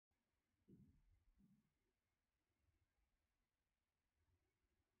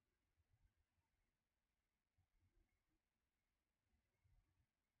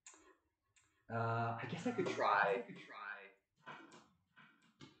I guess I could try.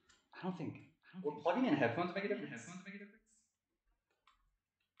 I don't think. Will plugging in headphones make a difference?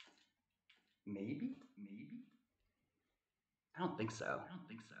 Maybe. I don't think so.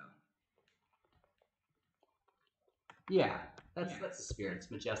 Yeah, that's the spirit.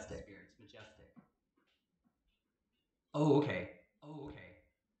 It's majestic. Oh, okay.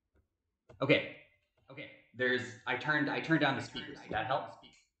 Okay. I turned down the speakers. Did that help?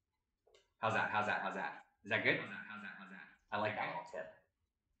 How's that? Is that good? I like that little tip.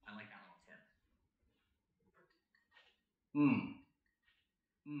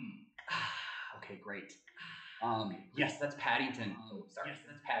 Okay, great. Yes, that's Paddington. Oh, sorry,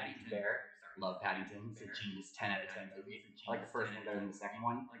 that's Paddington Bear. Love Paddington. It's a genius 10 out of 10 movie. I like the first one better than the second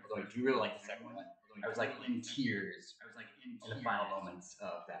one. Although I do really like the second one. I was like in tears in the final moments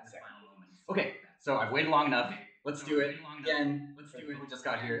of that second one. Okay, so I've waited long enough. Let's do it again. We just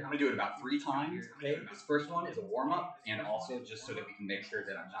got here. I'm gonna do it about 3 times. Okay, this first one is a warm up, and also just so that we can make sure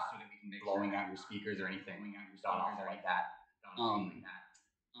that I'm not blowing out your speakers or anything gone awful like that.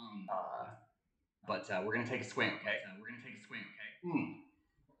 But we're gonna take a swing, okay?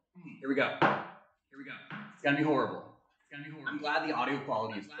 Here we go. It's gonna be horrible. I'm glad the audio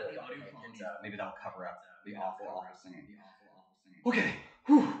quality is good. Maybe that'll cover up the awful singing. Okay.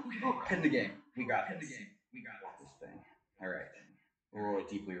 Head in the game. We got this. Got this thing. All right. Oh, I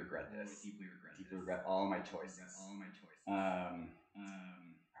deeply regret this. Deeply regret all my choices. All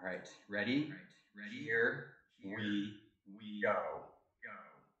right. Ready? Here we go.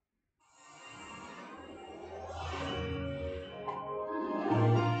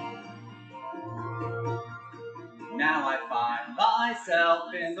 Now I find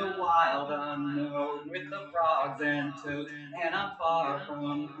myself in the wild unknown with the frogs and toads, and I'm far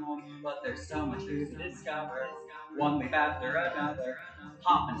from home, but there's so much to discover. One leap after another,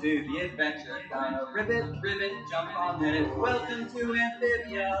 hop into the adventure, gonna ribbit, jump on it. Welcome to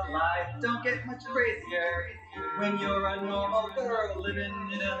amphibia life, don't get much crazier. When you're a normal girl living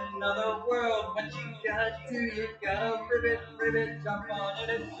in another world, what you gotta do, you gotta ribbit, jump on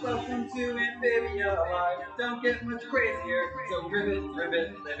it. Welcome to amphibia life, don't get much crazier. So ribbit, live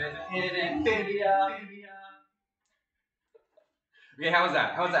in amphibia. Okay, how was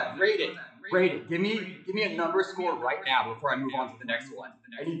that? Rate it. Give me a number score right now before I move on to the next one.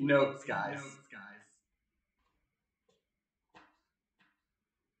 I need notes, guys.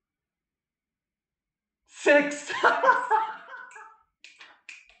 6.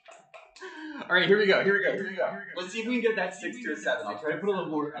 All right, here we go. Let's see if we can get that 6 to a 7. I'll try to put a little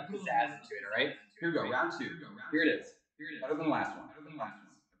more pizzazz into it, all right? Here we go, round 2. Here it is. Better than the last one. I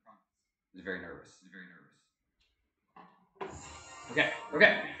was very nervous. Okay.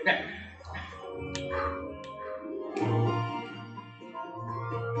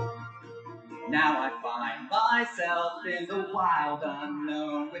 Now I find myself in the wild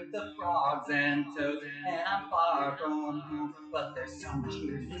unknown with the frogs and toads, and I'm far from home, but there's so much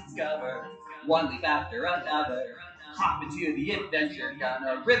here to discover. One leap after another, hop into the adventure,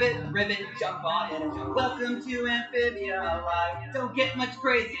 gonna ribbit, jump on it. Welcome to amphibia life, don't get much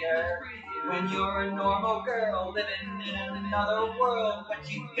crazier. When you're a normal girl living in another world, what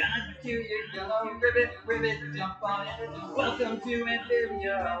you gonna do? You're gonna ribbit, jump on it. Welcome to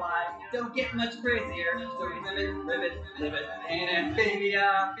amphibia life, don't get much crazier. So ribbit, live it in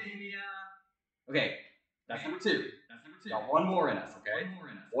amphibia. Okay, that's number 2. Got one more in us, okay?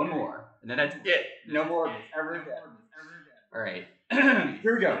 One more, and then that's it. No more of this ever again. All right,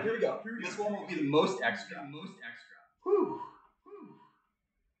 here we go. This one will be the most extra. Whew.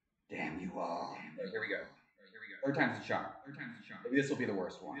 Damn you all. Right, here we go. Third time's the charm. Maybe this will be the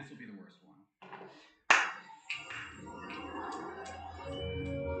worst one.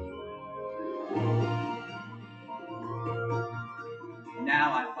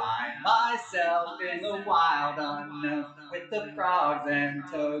 Now I find myself in the wild unknown with the frogs and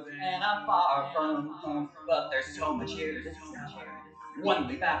toads, and I'm far from home, but there's so much here to discover. One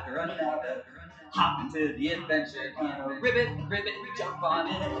leap after another, hop into the adventure, ribbit, jump on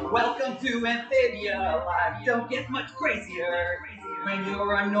it. Welcome to amphibia life, don't get much crazier. When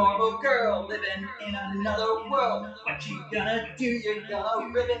you're a normal girl living in another world, what you gonna do? You're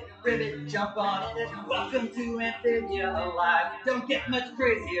gonna ribbit, jump on it. Welcome to amphibia life, don't get much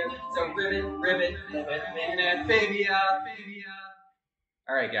crazier. So ribbit, live it in amphibia.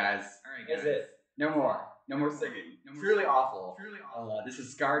 All right, guys, that's it. No more singing. It's really awful. This has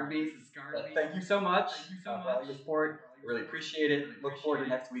scarred me. Thank you so much for all your support. I really appreciate it. Look forward to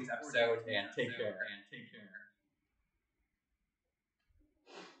next week's episode, and take care.